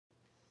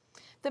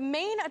The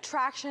main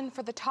attraction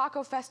for the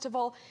Taco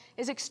Festival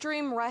is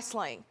extreme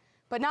wrestling,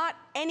 but not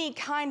any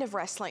kind of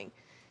wrestling.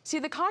 See,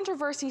 the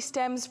controversy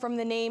stems from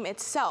the name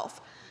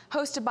itself,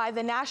 hosted by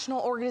the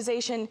national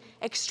organization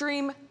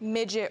Extreme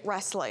Midget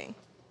Wrestling.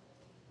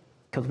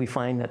 Because we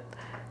find that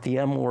the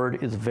M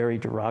word is a very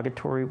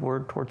derogatory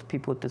word towards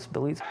people with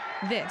disabilities.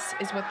 This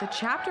is what the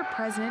chapter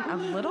president of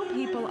Little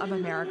People of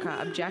America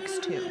objects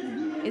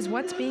to, is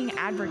what's being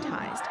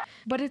advertised.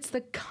 But it's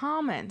the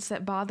comments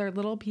that bother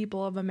Little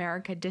People of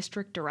America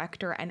District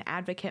Director and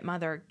Advocate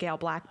Mother Gaill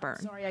Blackburn.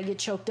 Sorry, I get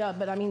choked up,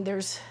 but I mean,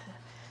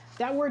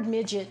 that word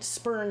midget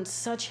spurns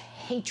such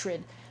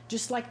hatred,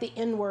 just like the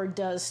N-word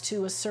does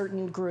to a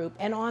certain group.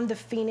 And on the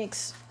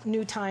Phoenix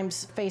New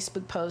Times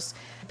Facebook post,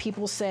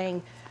 people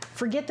saying,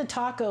 forget the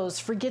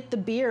tacos, forget the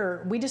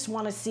beer, we just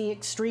want to see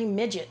extreme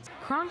midgets.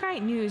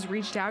 Cronkite News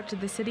reached out to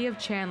the city of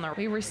Chandler.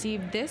 We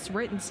received this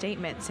written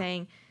statement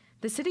saying,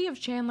 the city of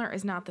Chandler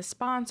is not the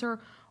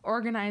sponsor,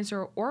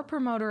 organizer, or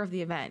promoter of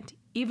the event,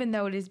 even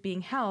though it is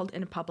being held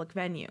in a public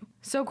venue.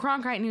 So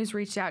Cronkite News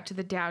reached out to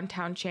the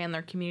Downtown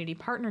Chandler Community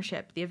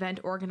Partnership, the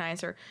event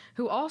organizer,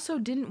 who also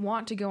didn't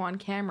want to go on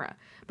camera,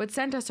 but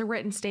sent us a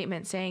written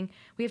statement saying,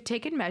 we have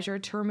taken measure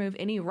to remove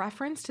any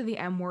reference to the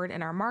M word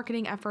in our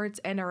marketing efforts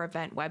and our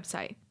event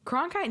website.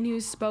 Cronkite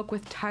News spoke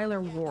with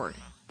Tyler Ward,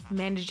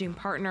 managing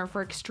partner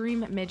for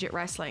Extreme Midget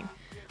Wrestling,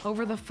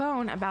 over the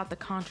phone about the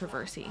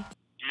controversy.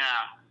 No,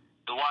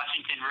 the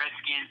Washington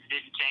Redskins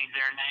didn't change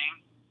their name,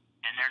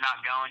 and they're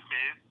not going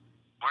to.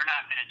 We're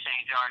not going to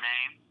change our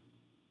name.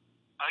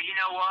 Oh, you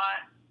know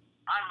what?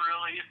 I'm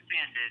really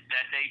offended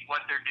that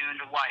what they're doing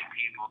to white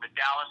people, the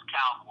Dallas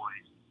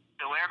Cowboys.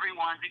 So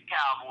everyone's a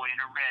cowboy and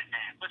a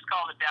redneck. Let's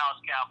call the Dallas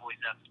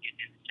Cowboys up and get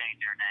them to change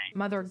their name.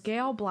 Mother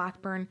Gaill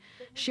Blackburn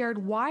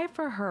shared why,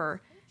 for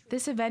her,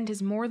 this event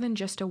is more than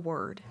just a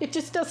word. It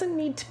just doesn't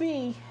need to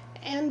be.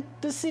 And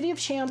the city of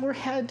Chandler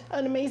had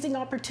an amazing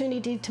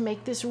opportunity to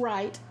make this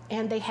right,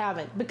 and they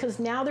haven't. Because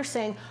now they're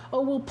saying, oh,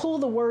 we'll pull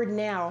the word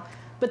now.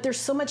 But there's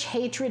so much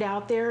hatred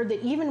out there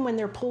that even when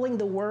they're pulling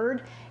the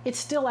word, it's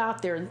still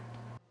out there.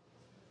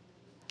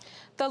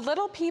 The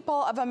Little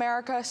People of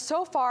America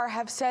so far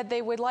have said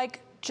they would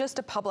like just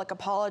a public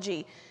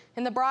apology.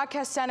 In the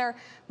broadcast center,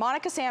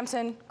 Monica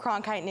Sampson,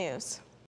 Cronkite News.